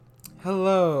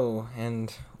Hello,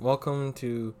 and welcome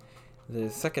to the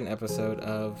second episode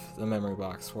of The Memory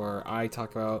Box, where I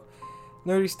talk about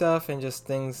nerdy stuff and just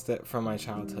things that from my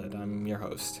childhood. I'm your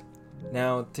host.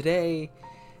 Now, today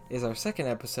is our second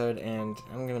episode, and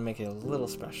I'm going to make it a little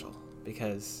special,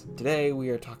 because today we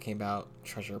are talking about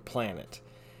Treasure Planet.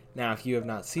 Now, if you have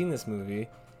not seen this movie,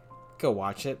 go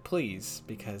watch it, please,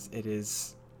 because it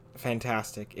is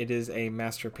fantastic. It is a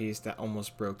masterpiece that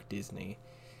almost broke Disney,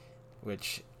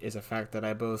 which is a fact that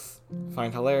I both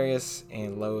find hilarious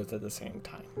and loathe at the same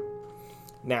time.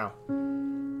 Now,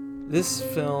 this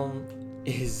film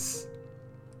is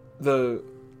the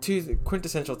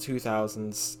quintessential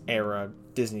 2000s era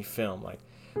Disney film. Like,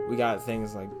 we got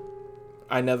things like,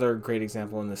 another great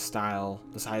example in this style,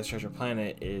 besides Treasure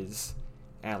Planet, is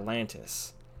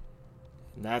Atlantis.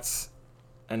 And that's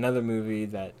another movie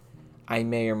that I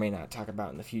may or may not talk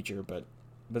about in the future, but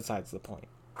besides the point.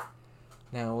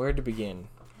 Now, where to begin?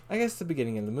 I guess the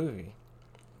beginning of the movie.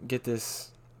 Get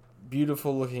this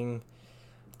beautiful looking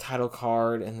title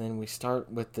card, and then we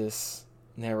start with this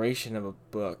narration of a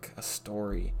book, a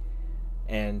story.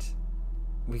 And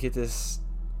we get this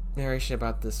narration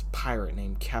about this pirate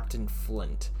named Captain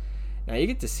Flint. Now, you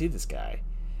get to see this guy.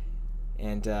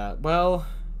 And, well,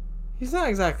 he's not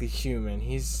exactly human.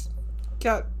 He's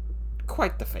got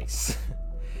quite the face,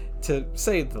 to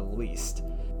say the least.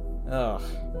 Ugh.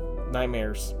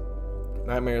 Nightmares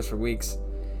for weeks.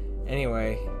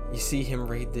 Anyway, you see him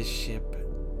raid this ship,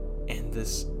 and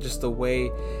this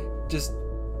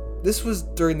was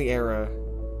during the era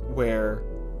where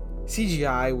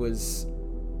CGI was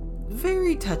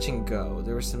very touch and go.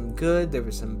 There was some good, there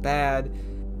was some bad,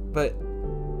 but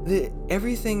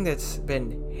everything that's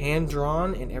been hand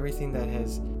drawn and everything that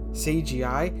has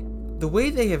CGI, the way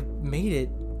they have made it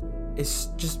is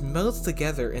just melts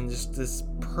together in just this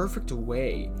perfect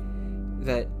way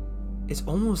that it's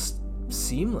almost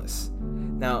seamless.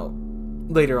 Now,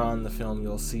 later on in the film,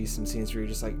 you'll see some scenes where you're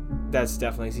just like, that's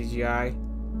definitely CGI.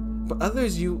 But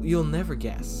others, you'll never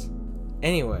guess.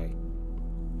 Anyway,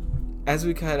 as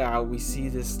we cut out, we see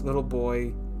this little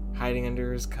boy hiding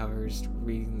under his covers,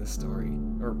 reading the story,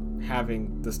 or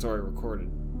having the story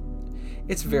recorded.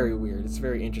 It's very weird. It's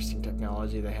very interesting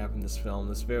technology they have in this film.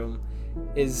 This film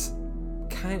is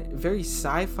kind of very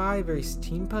sci-fi, very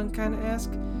steampunk kind of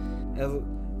esque.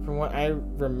 From what I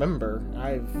remember,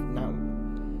 I've not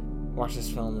watched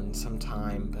this film in some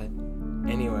time,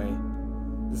 but anyway,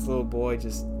 this little boy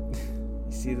just,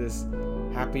 you see this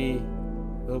happy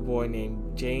little boy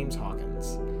named James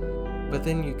Hawkins. But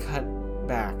then you cut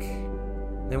back,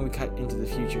 then we cut into the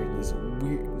future, this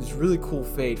really cool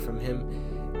fade from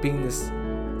him being this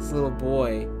little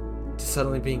boy to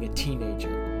suddenly being a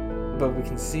teenager. But we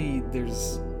can see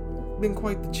there's been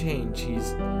quite the change.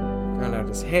 He's grown out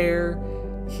his hair.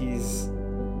 He's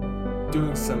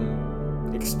doing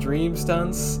some extreme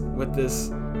stunts with this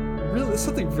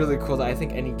something really cool that I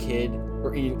think any kid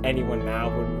or anyone now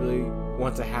would really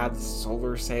want to have, the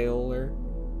solar sailor,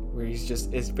 where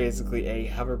it's basically a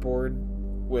hoverboard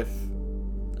with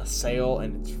a sail,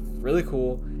 and it's really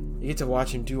cool. You get to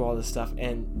watch him do all this stuff,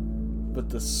 and with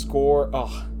the score,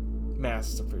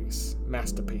 masterpiece.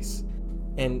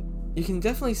 And you can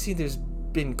definitely see there's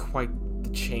been quite the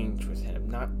change with him,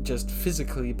 not just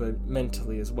physically but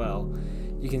mentally as well.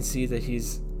 You can see that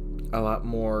he's a lot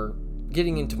more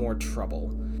getting into more trouble,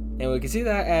 and we can see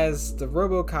that as the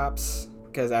RoboCops,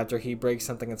 because after he breaks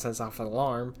something and sets off an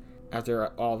alarm, after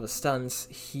all the stunts,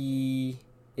 he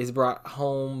is brought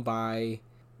home by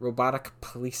robotic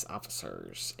police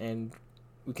officers, and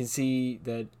we can see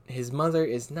that his mother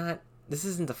this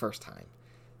isn't the first time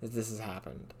that this has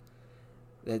happened,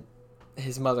 that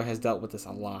his mother has dealt with this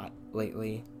a lot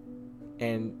lately,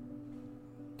 and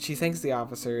she thanks the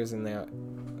officers, and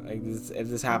if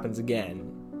this happens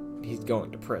again, he's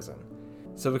going to prison.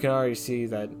 So we can already see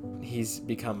that he's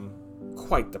become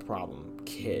quite the problem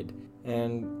kid,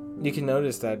 and you can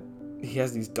notice that he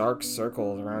has these dark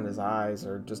circles around his eyes,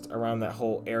 or just around that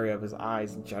whole area of his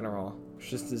eyes in general. It's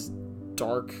just this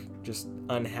dark, just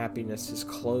unhappiness. His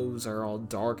clothes are all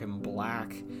dark and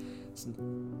black,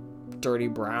 dirty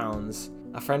browns.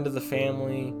 A friend of the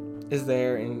family is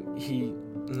there, and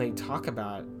they talk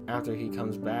about, after he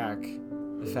comes back,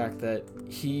 the fact that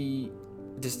he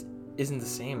just isn't the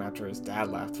same after his dad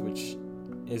left, which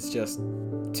is just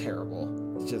terrible.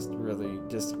 It just really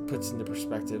just puts into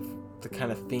perspective the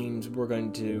kind of themes we're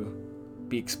going to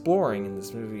be exploring in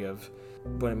this movie, of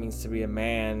what it means to be a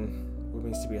man, what it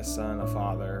means to be a son, a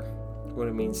father, what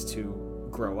it means to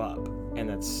grow up. And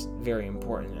that's very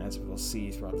important, as we'll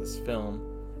see throughout this film.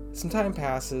 Some time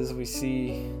passes, we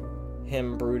see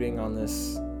him brooding on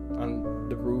this on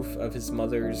the roof of his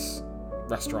mother's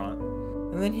restaurant.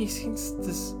 And then he sees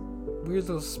this weird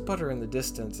little sputter in the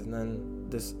distance, and then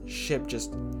this ship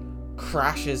just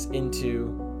crashes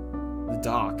into the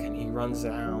dock, and he runs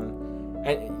down.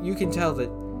 And you can tell that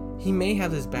he may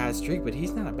have this bad streak, but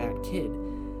he's not a bad kid.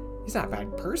 He's not a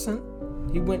bad person.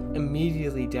 He went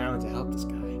immediately down to help this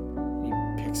guy. He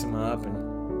picks him up,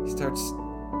 and he starts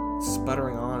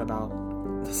sputtering on about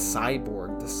the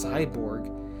cyborg.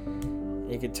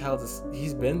 You could tell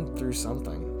he's been through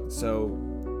something. So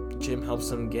Jim helps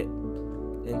him get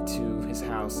into his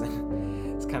house,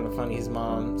 and it's kind of funny. His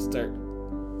mom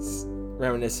starts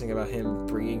reminiscing about him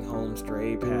bringing home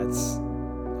stray pets,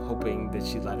 hoping that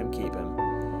she'd let him keep him.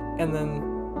 And then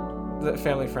the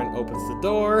family friend opens the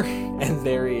door, and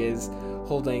there he is,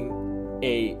 holding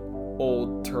a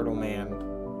old turtle man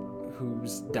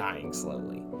who's dying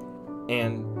slowly.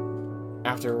 And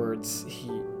afterwards,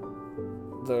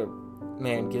 the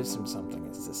man gives him something.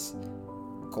 It's this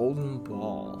golden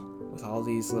ball with all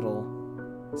these little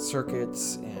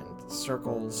circuits and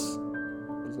circles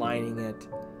lining it.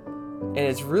 And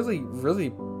it's really,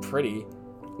 really pretty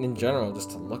in general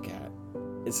just to look at.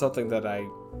 It's something that I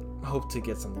hope to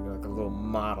get something like a little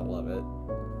model of it.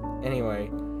 Anyway,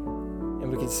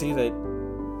 and we can see that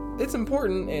it's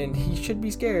important and he should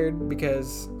be scared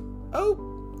because,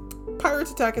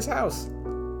 pirates attack his house.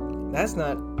 That's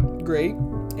not great.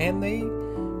 And they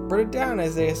burn it down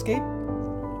as they escape.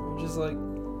 We're just like,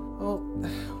 well,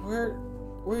 where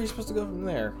are you supposed to go from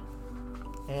there?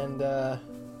 And,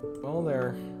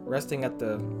 they're resting at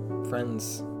the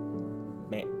friend's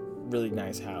really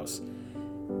nice house.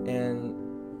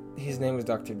 And his name is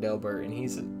Dr. Delbert, and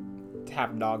he's a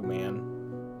half dog man.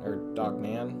 Or dog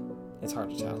man? It's hard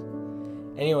to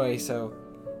tell. Anyway, so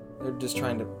they're just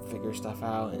trying to figure stuff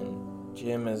out, and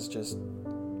Jim is just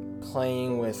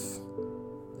playing with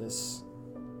this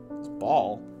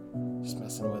ball, just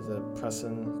messing with it,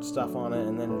 pressing stuff on it,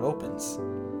 and then it opens.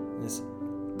 And this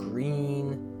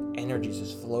green energy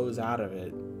just flows out of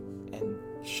it and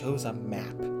shows a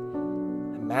map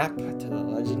to the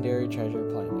legendary treasure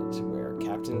planet where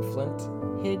Captain Flint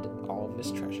hid all of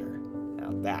his treasure. Now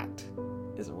that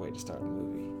is a way to start a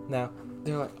movie. Now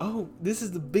they're like, oh, this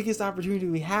is the biggest opportunity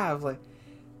we have. Like,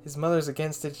 his mother's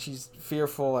against it. She's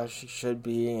fearful, as she should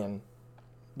be,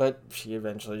 but she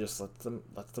eventually just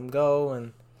lets them go,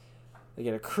 and they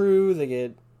get a crew, they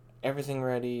get everything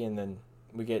ready, and then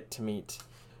we get to meet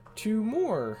two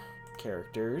more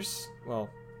characters. Well,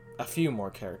 a few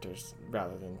more characters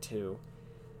rather than two.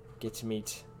 Get to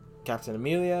meet Captain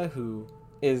Amelia, who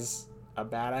is a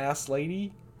badass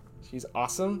lady. She's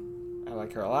awesome. I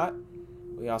like her a lot.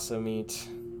 We also meet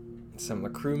some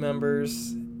of the crew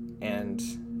members and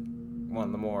one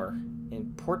of the more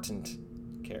important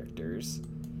characters,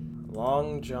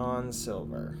 Long John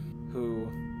Silver, who,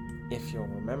 if you'll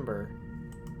remember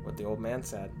what the old man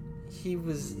said,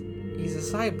 he's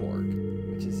a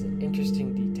cyborg, which is an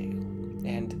interesting detail.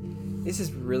 And this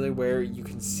is really where you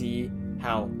can see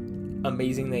how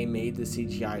amazing they made the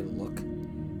CGI look,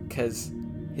 because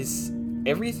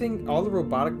everything, all the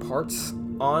robotic parts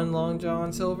on Long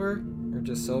John Silver, or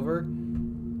just Silver,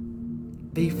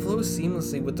 they flow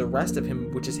seamlessly with the rest of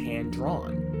him, which is hand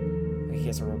drawn. Like, he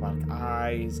has a robotic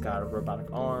eye, he's got a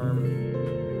robotic arm,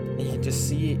 and you can just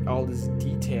see all this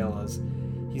detail as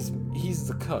he's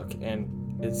the cook, and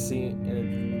it's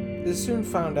soon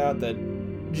found out that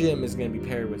Jim is going to be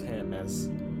paired with him, as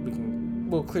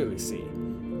we'll clearly see.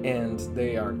 And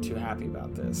they aren't too happy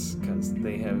about this because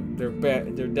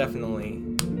they're definitely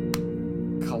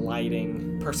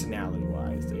colliding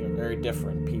personality-wise. They are very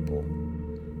different people,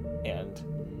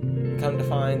 and come to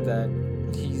find that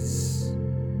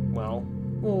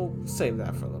we'll save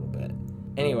that for a little bit.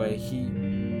 Anyway,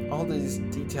 all these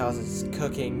details of his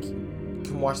cooking, you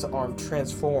can watch the arm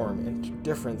transform into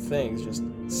different things, just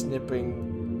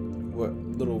snipping what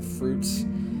little fruits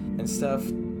and stuff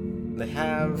they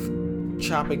have,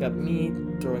 chopping up meat,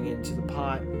 throwing it into the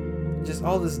pot, just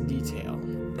all this detail.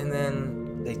 And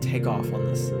then they take off on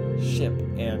this ship,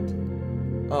 and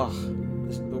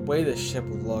the way the ship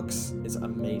looks is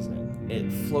amazing.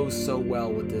 It flows so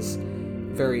well with this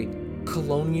very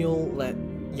colonial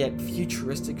yet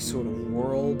futuristic sort of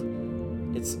world.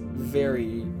 It's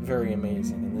very, very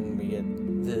amazing. And then we get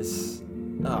this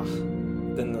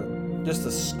just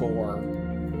the score.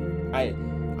 I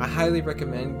highly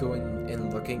recommend going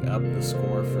and looking up the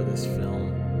score for this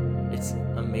film. It's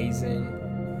amazing.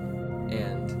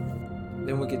 And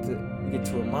then we get to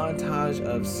a montage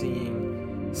of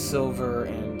seeing Silver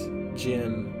and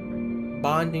Jim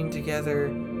bonding together.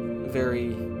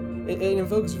 It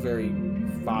invokes very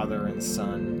father and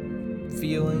son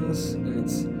feelings, and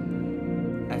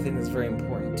think that's very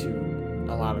important to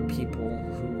a lot of people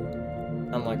who,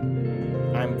 unlike,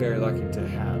 I'm very lucky to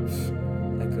have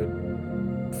a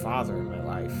good father in my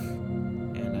life,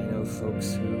 and I know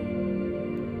folks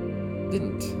who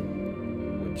didn't,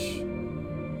 which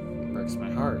breaks my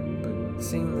heart. But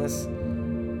seeing this,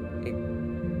 it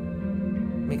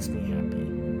makes me happy,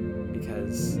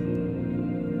 because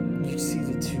you see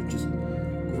the two just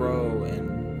grow,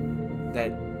 and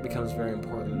that becomes very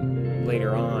important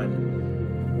later on,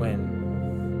 when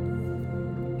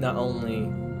not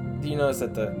only do you notice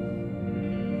that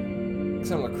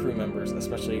some of the crew members,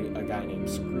 especially a guy named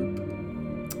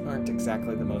Scroop, aren't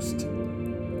exactly the most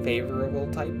favorable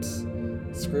types.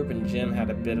 Scroop and Jim had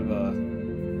a bit of a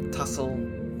tussle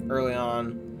early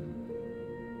on,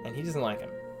 and he doesn't like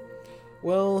him.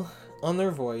 Well, on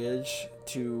their voyage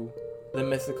to the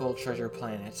mythical treasure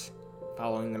planet,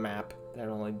 following the map that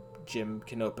only Jim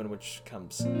can open, which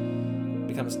becomes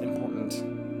important,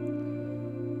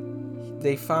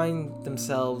 they find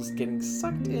themselves getting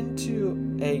sucked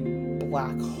into a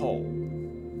black hole.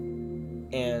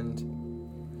 And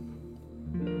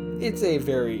it's a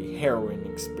very harrowing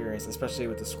experience, especially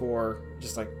with the score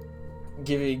just like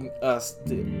giving us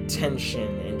the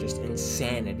tension and just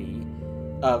insanity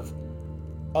of,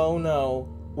 oh no,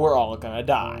 we're all gonna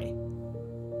die.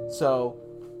 So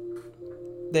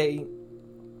they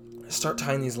start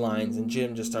tying these lines, and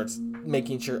Jim just starts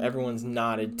making sure everyone's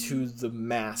knotted to the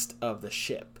mast of the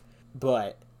ship.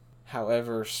 But,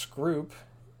 however, Scroop,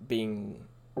 being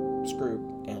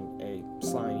Scroop and a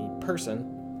slimy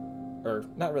person, or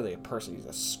not really a person, he's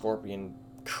a scorpion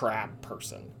crab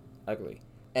person, ugly,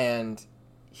 and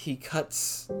he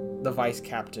cuts the vice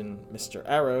captain, Mr.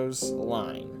 Arrow's,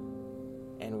 line.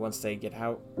 And once they get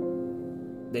out,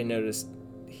 they notice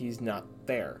he's not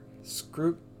there.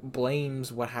 Scroop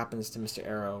blames what happens to Mr.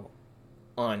 Arrow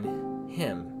on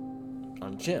him,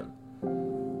 on Jim,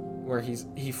 where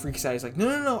he freaks out. He's like,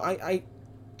 no, I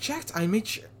checked, I made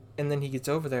sure. And then he gets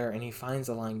over there and he finds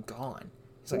the line gone.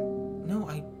 He's like, no,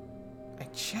 I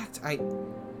checked, I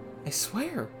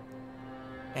swear.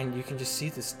 And you can just see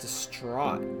this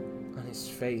distraught on his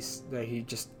face, that he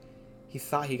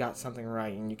thought he got something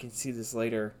right. And you can see this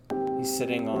later. He's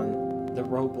sitting on the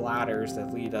rope ladders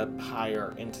that lead up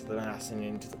higher into the mast and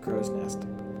into the crow's nest.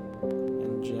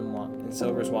 And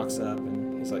Silvers walks up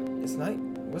and he's like, it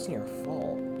wasn't your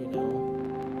fault, you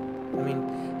know? I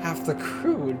mean, half the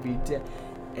crew would be dead.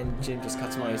 And Jim just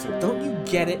cuts him off. He's like, don't you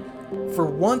get it? For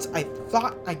once, I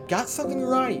thought I got something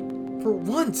right. For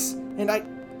once. And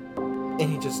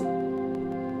he just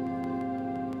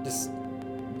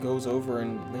goes over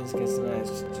and leans against the man.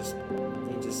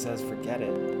 He just says, forget it.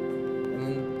 And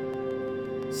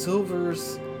then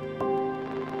Silvers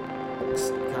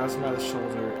grabs him by the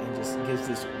shoulder and just gives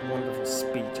this wonderful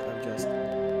speech of just,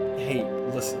 hey,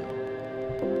 listen.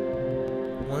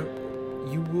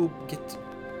 You will get to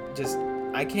just,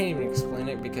 I can't even explain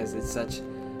it because it's such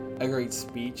a great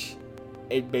speech.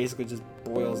 It basically just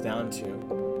boils down to,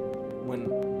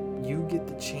 when you get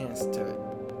the chance to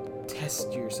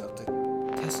test yourself, to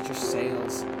test your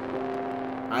sails,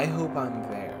 I hope I'm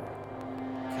there,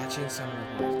 catching some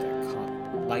of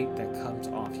the light that comes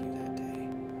off you that day.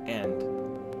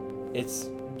 And it's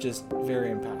just very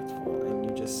impactful, and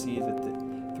you just see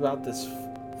that throughout this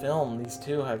film, these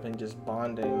two have been just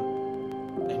bonding,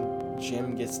 and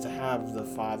Jim gets to have the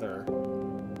father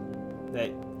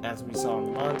that, as we saw in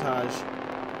the montage,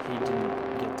 he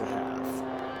didn't get to have.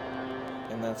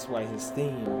 And that's why his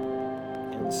theme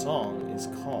in the song is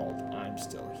called I'm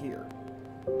Still Here.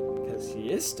 Because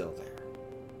he is still there.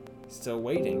 He's still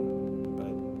waiting,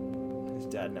 but his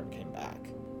dad never came back.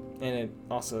 And it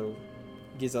also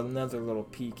gives another little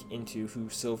peek into who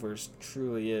Silvers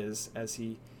truly is, as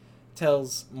he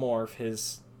tells more of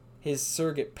his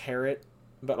surrogate parrot,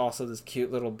 but also this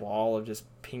cute little ball of just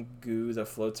pink goo that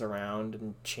floats around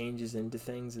and changes into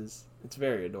things. It's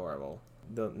very adorable.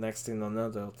 The next thing they'll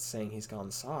know, they're saying he's gone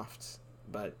soft,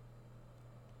 but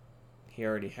he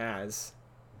already has.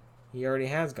 He already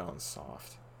has gone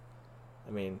soft.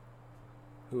 I mean,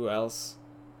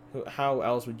 how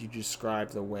else would you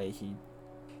describe the way he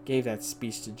gave that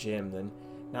speech to Jim than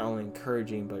not only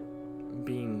encouraging,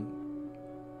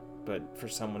 but for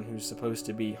someone who's supposed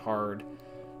to be hard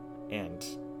and,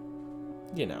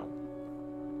 you know,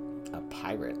 a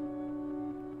pirate,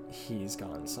 he's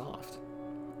gone soft.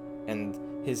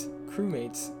 And his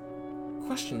crewmates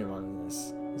question him on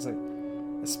this. He's like,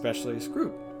 especially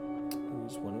Scroop,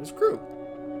 who's one of his crew.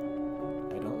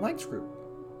 I don't like Scroop.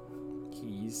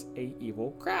 He's a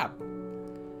evil crab.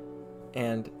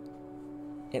 And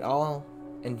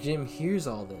Jim hears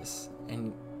all this,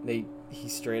 and he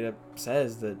straight up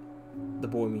says that the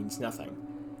boy means nothing.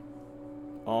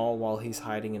 All while he's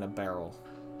hiding in a barrel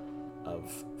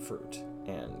of fruit.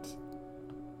 And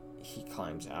he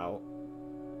climbs out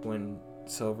when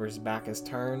Silver's back is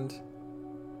turned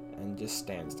and just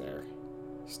stands there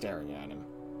staring at him.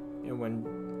 And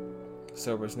when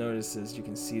Silver's notices, you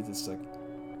can see this like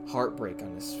heartbreak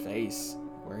on his face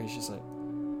where he's just like,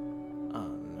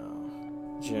 oh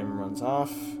no. Jim runs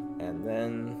off, and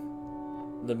then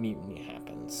the mutiny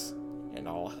happens and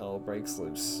all hell breaks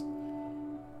loose.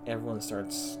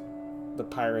 The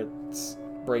pirates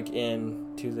break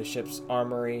in to the ship's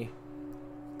armory,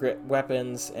 grip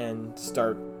weapons, and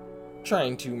start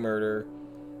trying to murder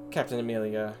Captain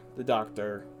Amelia, the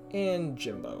Doctor, and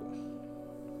Jimbo.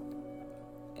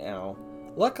 Now,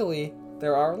 luckily,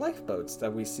 there are lifeboats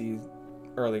that we see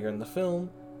earlier in the film,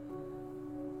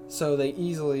 so they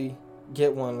easily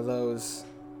get one of those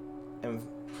and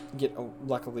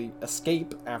luckily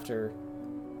escape after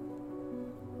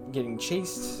getting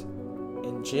chased,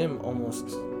 and Jim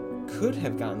almost could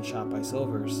have gotten shot by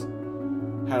Silvers.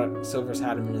 Silvers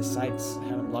had him in his sights,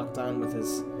 had him locked on with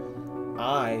his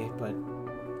eye, but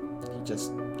he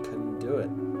just couldn't do it.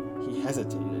 He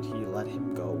hesitated. He let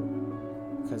him go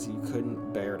because he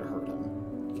couldn't bear to hurt him.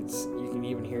 You can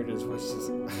even hear it in his voice,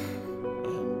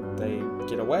 and they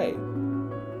get away,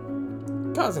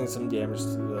 causing some damage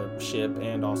to the ship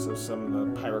and also some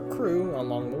of the pirate crew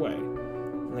along the way.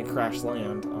 And they crash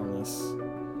land on this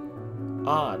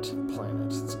odd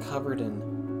planet. It's covered in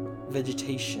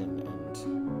vegetation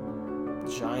and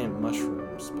giant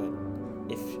mushrooms, but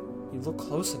if you look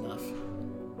close enough,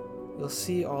 you'll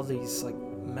see all these like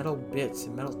metal bits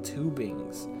and metal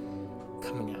tubings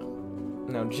coming out.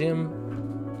 Now Jim,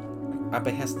 at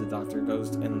behest of the Doctor,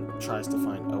 goes and tries to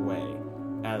find a way,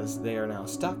 as they are now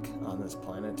stuck on this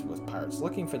planet with pirates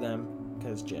looking for them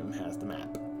because Jim has the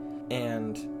map.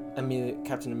 And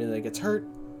Captain Amelia gets hurt,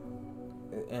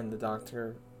 and the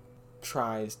Doctor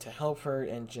tries to help her,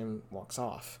 and Jim walks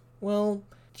off. Well,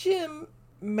 Jim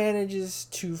manages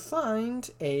to find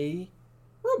a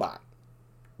robot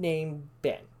named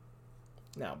Ben.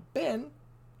 Now, Ben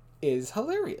is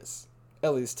hilarious,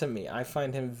 at least to me. I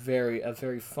find him a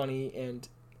very funny and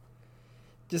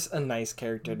just a nice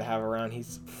character to have around.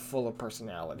 He's full of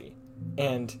personality,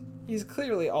 and he's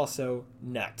clearly also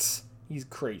nuts. He's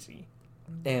crazy.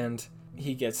 And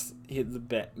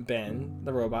Ben,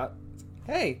 the robot,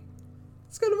 hey,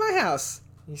 let's go to my house.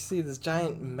 You see this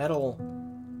giant metal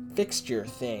fixture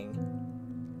thing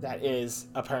that is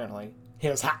apparently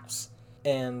his house.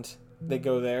 And they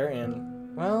go there,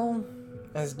 and, well,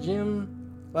 as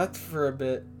Jim left for a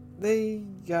bit, they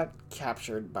got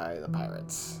captured by the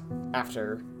pirates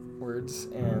afterwards,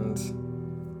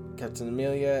 and Captain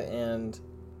Amelia and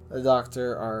the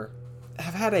Doctor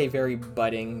have had a very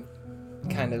budding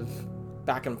kind of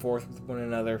back and forth with one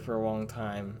another for a long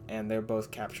time, and they're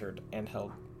both captured and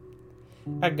held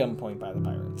at gunpoint by the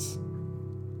pirates,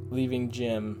 leaving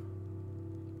Jim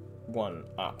one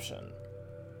option,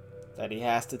 that he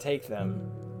has to take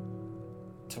them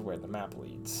to where the map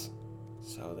leads.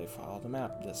 So they follow the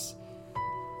map, this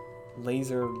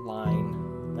laser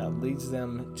line that leads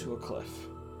them to a cliff,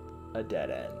 a dead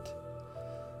end.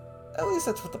 At least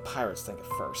that's what the pirates think at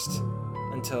first,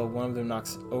 until one of them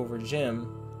knocks over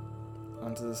Jim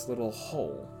onto this little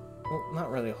hole. Well, not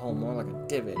really a hole, more like a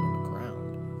divot in the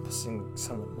ground. Pushing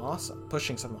some of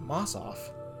the moss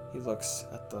off, he looks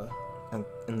at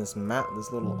in this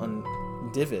this little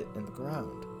divot in the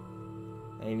ground,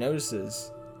 and he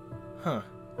notices,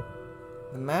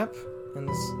 the map and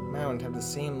this mound have the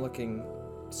same looking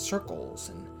circles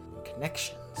and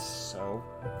connections. So,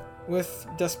 with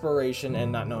desperation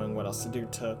and not knowing what else to do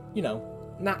to,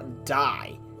 not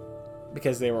die,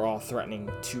 because they were all threatening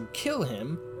to kill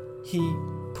him, he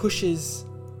pushes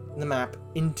the map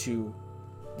into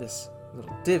this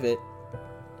little divot,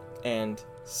 and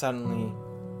suddenly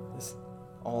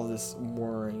all this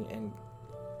whirring, and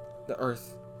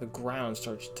the ground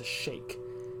starts to shake.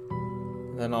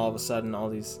 And then all of a sudden, all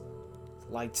these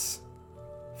lights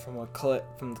from the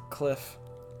cliff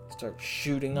start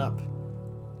shooting up,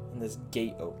 and this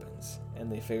gate opens,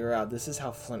 and they figure out this is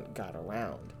how Flint got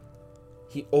around.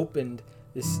 He opened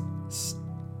this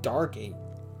Stargate,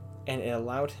 and it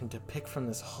allowed him to pick from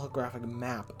this holographic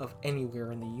map of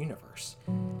anywhere in the universe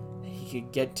that he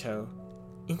could get to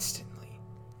instantly.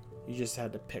 You just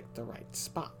had to pick the right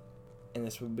spot. And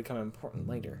this would become important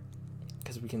later,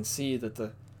 because we can see that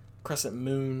the crescent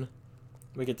moon,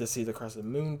 we get to see the crescent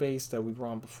moon base that we were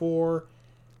on before,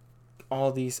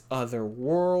 all these other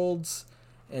worlds,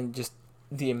 and just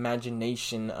the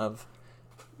imagination of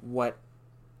what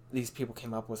these people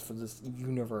came up with for this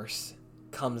universe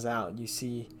comes out. You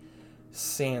see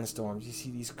sandstorms, you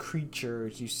see these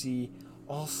creatures, you see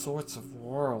all sorts of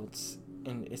worlds,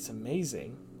 and it's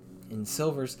amazing. And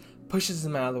Silvers pushes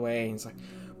him out of the way, and he's like,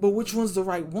 but which one's the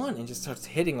right one? And just starts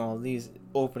hitting all these,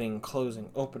 opening and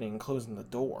closing the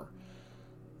door,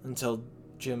 until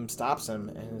Jim stops him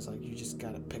and is like, you just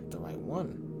gotta pick the right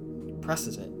one. He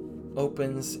presses it,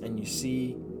 opens, and you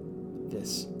see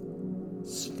this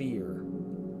sphere,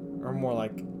 or more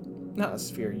like, not a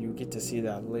sphere, you get to see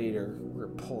that later where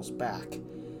it pulls back.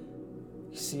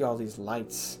 You see all these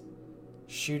lights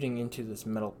shooting into this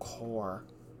metal core,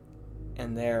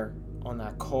 and there on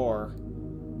that core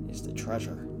is the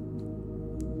treasure.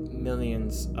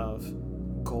 Millions of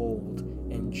gold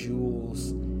and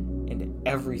jewels and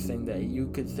everything that you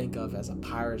could think of as a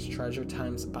pirate's treasure,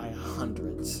 times by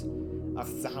hundreds of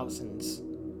thousands.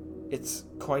 It's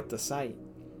quite the sight.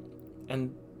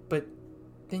 But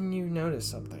then you notice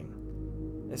something.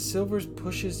 As Silvers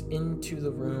pushes into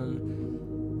the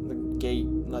room, the gate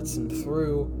lets him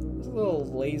through. There's a little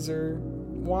laser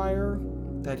wire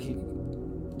that he,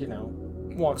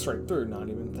 walks right through, not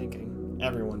even thinking.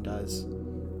 Everyone does.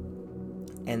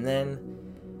 And then,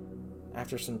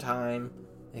 after some time,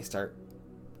 they start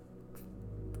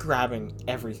grabbing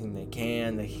everything they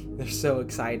can. They're so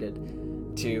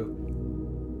excited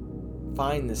to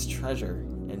find this treasure.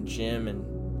 And Jim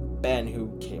and Ben,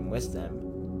 who came with them,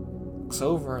 looks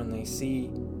over and they see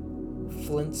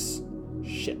Flint's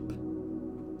ship.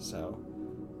 So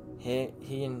he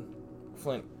and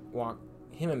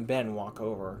Ben walk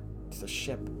over to the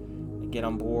ship. They get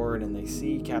on board and they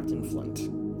see Captain Flint.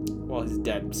 Well, his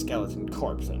dead skeleton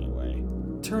corpse anyway.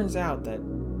 Turns out that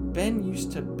Ben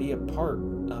used to be a part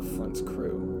of Flint's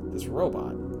crew, this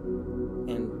robot.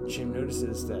 And Jim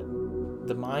notices that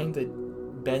the mind that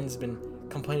Ben's been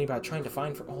complaining about trying to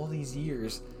find for all these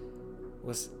years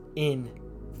was in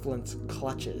Flint's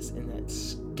clutches, and that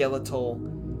skeletal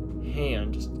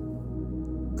hand just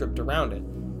gripped around it.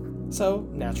 So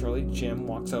naturally, Jim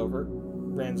walks over,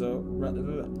 runs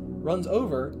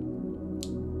over,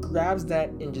 grabs that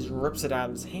and just rips it out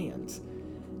of his hands.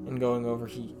 And going over,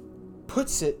 he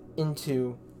puts it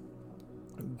into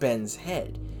Ben's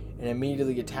head and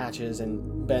immediately attaches,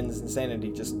 and Ben's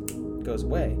insanity just goes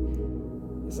away.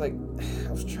 It's like,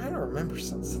 I was trying to remember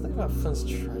something about Flint's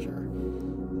treasure.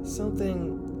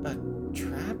 A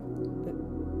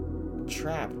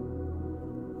trap?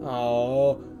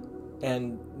 Oh.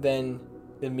 And then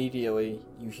immediately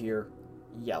you hear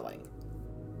yelling.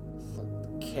 The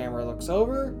camera looks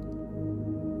over,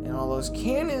 and all those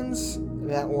cannons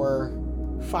that were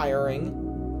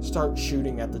firing start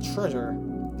shooting at the treasure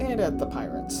and at the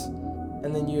pirates.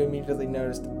 And then you immediately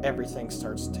noticed everything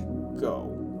starts to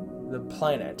go. The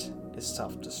planet is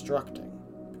self-destructing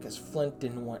because Flint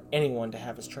didn't want anyone to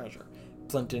have his treasure.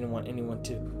 Flint didn't want anyone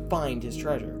to find his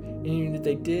treasure. And even if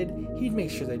they did, he'd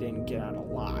make sure they didn't get out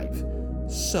alive.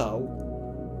 So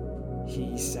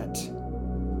he set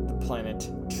the planet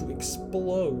to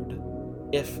explode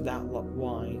if that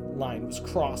line was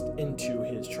crossed into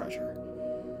his treasure.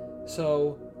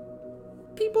 So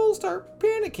people start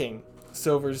panicking.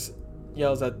 Silvers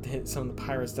yells at some of the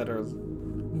pirates that are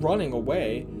running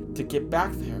away to get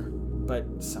back there, but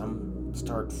some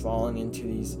start falling into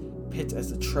these pits as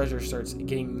the treasure starts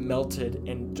getting melted,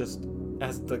 and just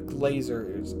as the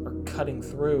lasers are cutting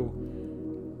through,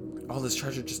 all this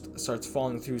treasure just starts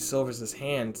falling through Silvers'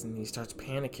 hands, and he starts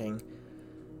panicking.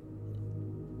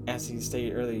 As he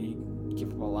stated earlier, you give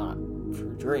up a lot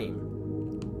for a dream,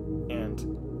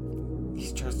 and he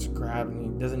starts to grab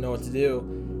and he doesn't know what to do,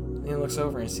 and he looks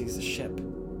over and sees the ship.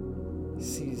 He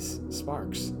sees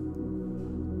sparks.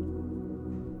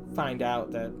 Find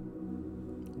out that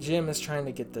Jim is trying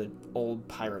to get the old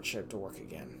pirate ship to work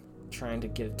again, trying to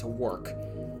get it to work,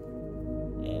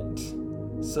 and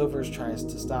Silvers tries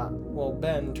to stop. Well,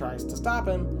 Ben tries to stop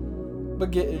him,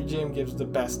 but Jim gives the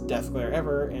best death glare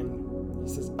ever, and he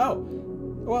says, "Oh,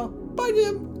 well, bye,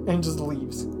 Jim," and just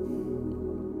leaves.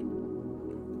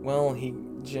 Well,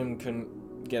 Jim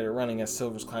couldn't get it running as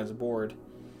Silvers climbs aboard,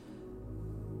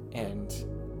 and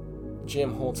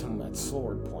Jim holds him at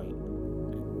sword point.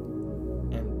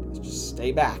 Just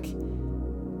stay back.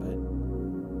 But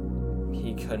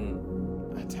he couldn't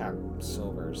attack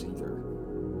Silvers either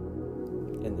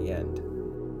in the end.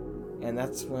 And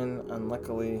that's when,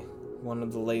 unluckily, one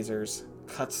of the lasers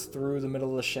cuts through the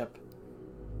middle of the ship,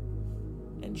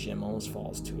 and Jim almost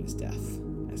falls to his death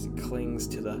as he clings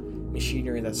to the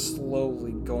machinery that's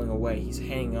slowly going away. He's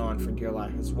hanging on for dear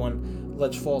life. As one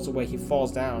ledge falls away, he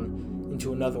falls down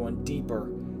into another one deeper.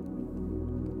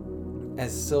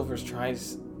 As Silvers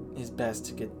tries his best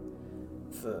to get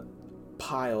the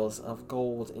piles of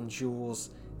gold and jewels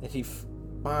that he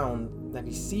bound that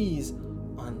he sees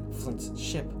on Flint's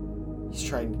ship. He's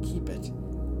trying to keep it,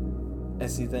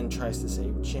 as he then tries to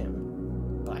save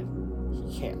Jim, but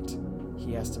he can't.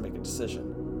 He has to make a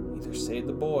decision. Either save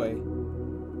the boy,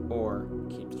 or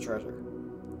keep the treasure.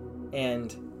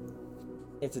 And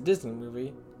it's a Disney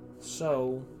movie,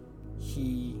 so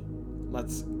he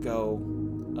lets go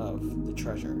of the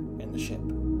treasure and the ship,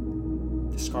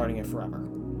 discarding it forever,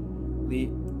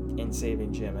 and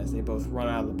saving Jim as they both run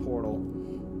out of the portal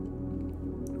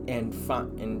and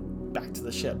back to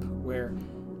the ship, where,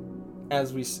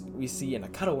 as we see in a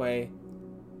cutaway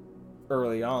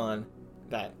early on,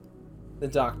 that the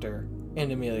Doctor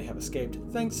and Amelia have escaped,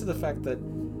 thanks to the fact that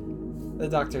the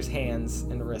Doctor's hands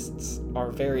and wrists are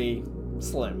very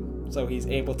slim, so he's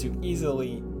able to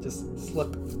easily just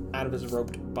slip out of his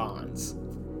roped bonds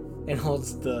and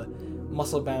holds the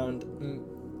muscle-bound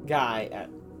guy at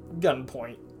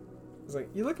gunpoint. He's like,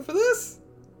 "You looking for this?"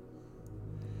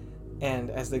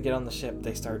 And as they get on the ship,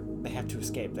 they have to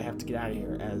escape. They have to get out of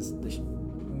here as the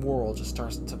world just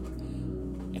starts to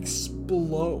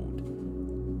explode.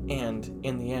 And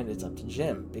in the end, it's up to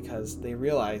Jim, because they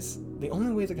realize the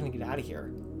only way they're going to get out of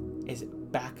here is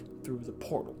back through the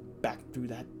portal, back through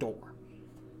that door.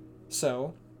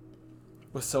 So,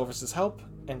 with Silver's help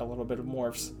and a little bit of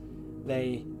Morph's,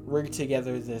 they rig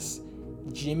together this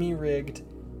Jimmy-rigged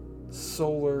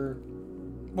solar,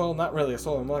 well, not really a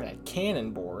solar, more like a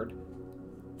cannon board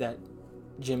that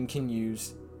Jim can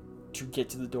use to get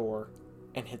to the door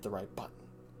and hit the right button.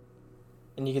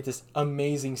 And you get this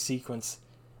amazing sequence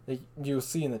that you'll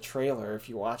see in the trailer if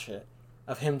you watch it,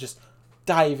 of him just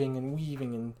diving and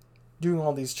weaving and doing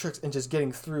all these tricks and just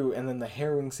getting through, and then the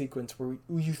harrowing sequence where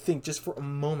you think just for a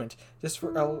moment, just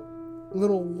for a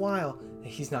little while, that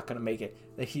he's not going to make it,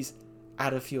 that he's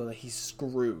out of fuel, that he's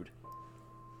screwed.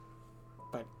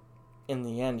 But in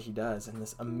the end, he does, in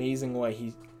this amazing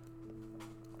way.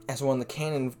 As when the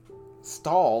cannon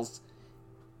stalls,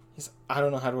 I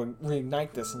don't know how to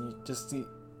reignite this, and you just see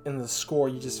in the score,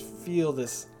 you just feel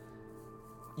this,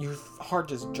 your heart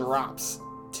just drops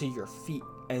to your feet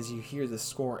as you hear the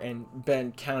score and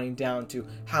Ben counting down to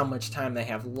how much time they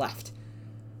have left.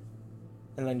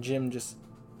 And then Jim just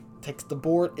takes the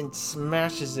board and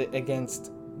smashes it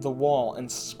against the wall and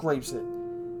scrapes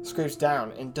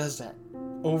down, and does that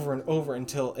over and over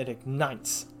until it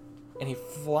ignites. And he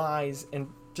flies, and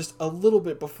just a little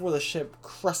bit before the ship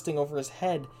crusting over his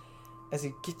head, as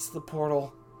he gets to the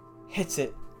portal, hits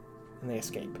it, and they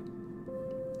escape.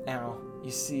 Now,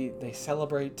 you see, they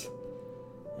celebrate,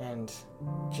 and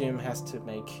Jim has to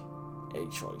make a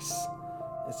choice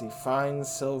as he finds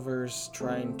Silver's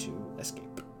trying to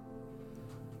escape.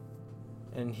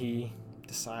 And he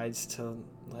decides to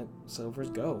let Silver's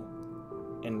go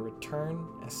and return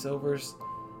as Silver's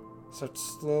starts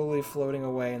slowly floating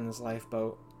away in his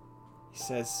lifeboat. He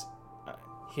says,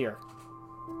 "Here,"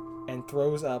 and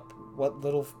throws up what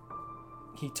little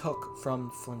he took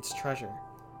from Flint's treasure.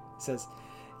 He says,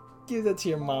 "Give that to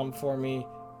your mom for me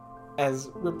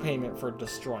as repayment for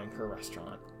destroying her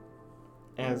restaurant."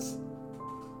 As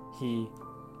he,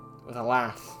 with a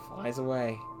laugh, flies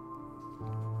away.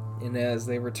 And as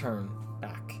they return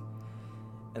back,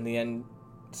 and the end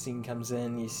scene comes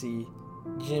in, you see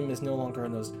Jim is no longer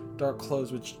in those dark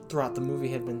clothes, which throughout the movie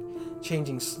had been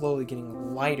changing slowly,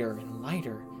 getting lighter and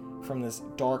lighter, from this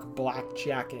dark black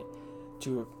jacket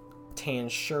to a tan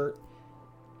shirt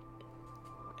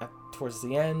towards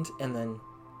the end. And then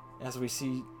as we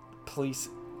see police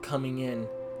coming in,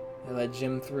 they let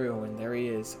Jim through, and there he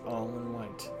is, all in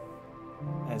white.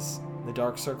 As the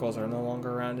dark circles are no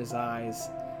longer around his eyes,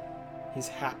 he's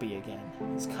happy again.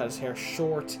 He's cut his hair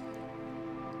short,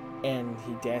 and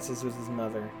he dances with his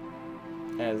mother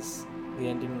as the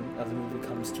ending of the movie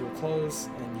comes to a close,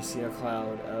 and you see a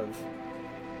cloud of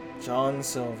John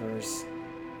Silver's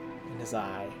in his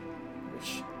eye,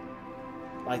 which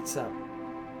lights up,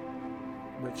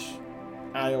 which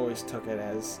I always took it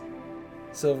as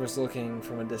Silver's looking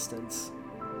from a distance,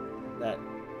 that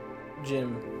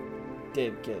Jim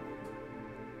did get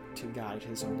to guide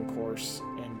his own course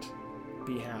and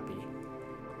be happy.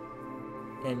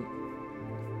 And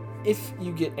if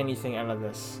you get anything out of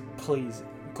this, please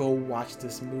go watch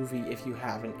this movie if you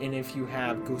haven't. And if you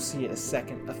have, go see it a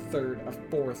second, a third, a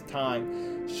fourth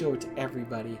time. Show it to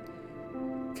everybody,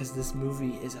 because this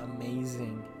movie is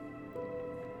amazing.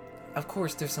 Of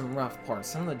course, there's some rough parts.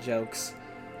 Some of the jokes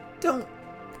don't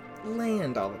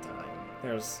land all the time.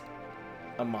 There's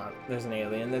an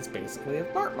alien that's basically a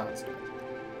fart monster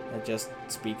that just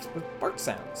speaks with fart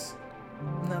sounds.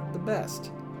 Not the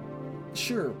best.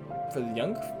 Sure, for the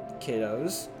young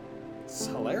kiddos, it's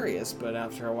hilarious, but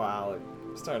after a while it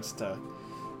starts to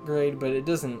grade, but it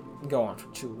doesn't go on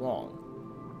for too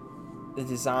long. The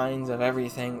designs of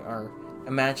everything are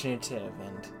imaginative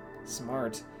and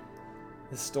smart.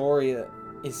 The story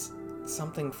is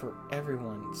something for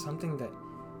everyone. Something that,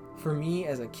 for me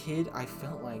as a kid, I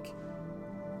felt like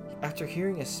after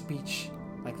hearing a speech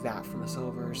like that from the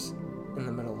Silvers in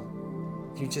the middle,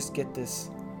 you just get this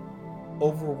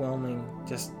overwhelming,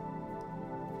 just,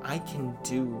 I can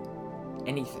do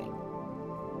anything.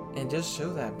 And just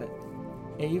show that, but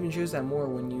it even shows that more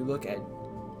when you look at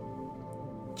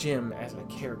Jim as a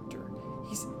character.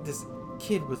 He's this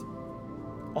kid with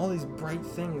all these bright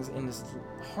things in his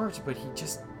heart, but he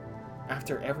just,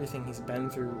 after everything he's been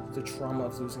through, the trauma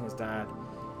of losing his dad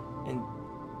and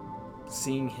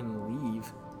seeing him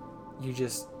leave, you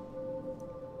just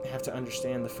have to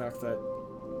understand the fact that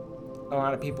a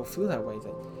lot of people feel that way,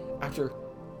 that after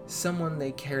someone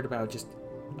they cared about just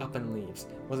up and leaves,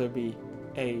 whether it be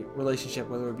a relationship,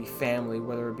 whether it be family,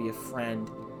 whether it be a friend,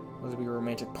 whether it be a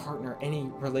romantic partner, any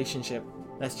relationship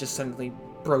that's just suddenly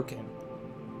broken,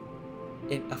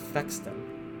 it affects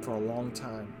them for a long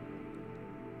time.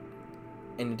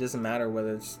 And it doesn't matter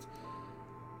where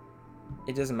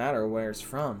it's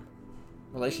from.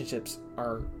 Relationships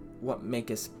are what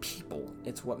make us people.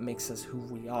 It's what makes us who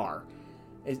we are.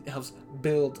 It helps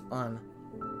build on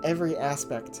every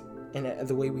aspect, and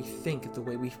the way we think, the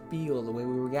way we feel, the way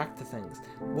we react to things,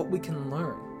 what we can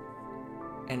learn.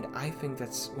 And I think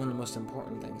that's one of the most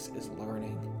important things, is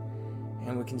learning.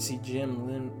 And we can see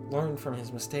Jim learn from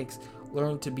his mistakes,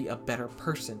 learn to be a better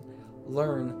person,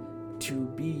 learn to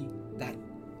be that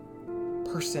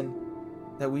person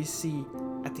that we see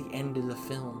at the end of the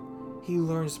film. He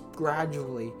learns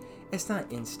gradually. It's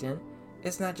not instant.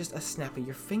 It's not just a snap of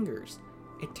your fingers.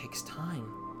 It takes time.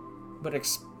 But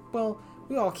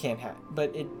we all can't have,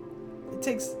 but it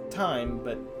takes time,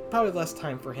 but probably less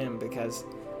time for him, because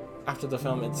after the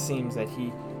film it seems that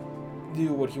he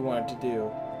knew what he wanted to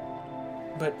do.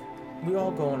 But we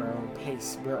all go on our own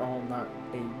pace. We're all not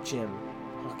a Jim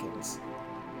Hawkins,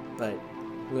 but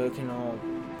we can all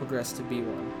progress to be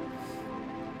one.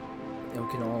 And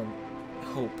we can all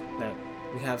hope that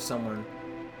we have someone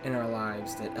in our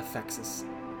lives that affects us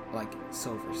like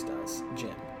Silvers does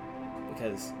Jim,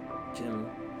 because Jim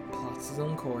plots his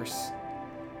own course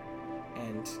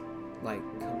and light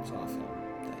comes off him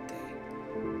that day.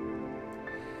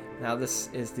 Now this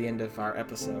is the end of our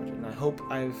episode, and I hope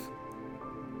I've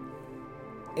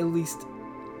at least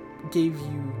gave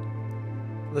you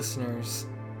listeners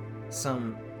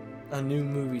a new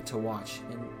movie to watch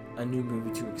and a new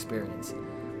movie to experience.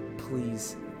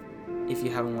 Please, if you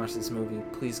haven't watched this movie,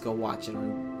 please go watch it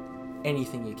on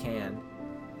anything you can.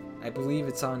 I believe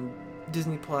it's on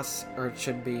Disney Plus, or it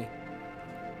should be.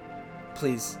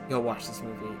 Please go watch this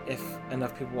movie. If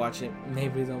enough people watch it,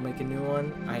 maybe they'll make a new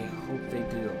one. I hope they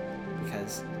do,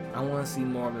 because I want to see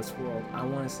more of this world. I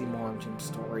want to see more of Jim's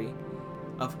story,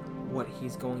 of what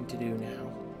he's going to do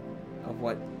now, of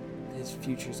what his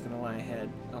future is going to lie ahead,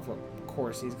 of what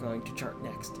course he's going to chart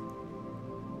next.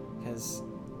 Because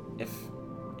if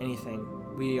anything,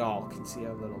 we all can see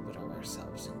a little bit of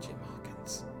ourselves in Jim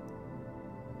Hawkins.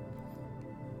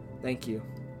 Thank you.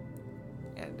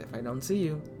 And if I don't see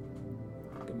you,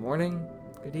 good morning,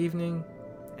 good evening,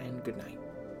 and good night.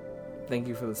 Thank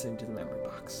you for listening to The Memory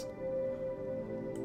Box.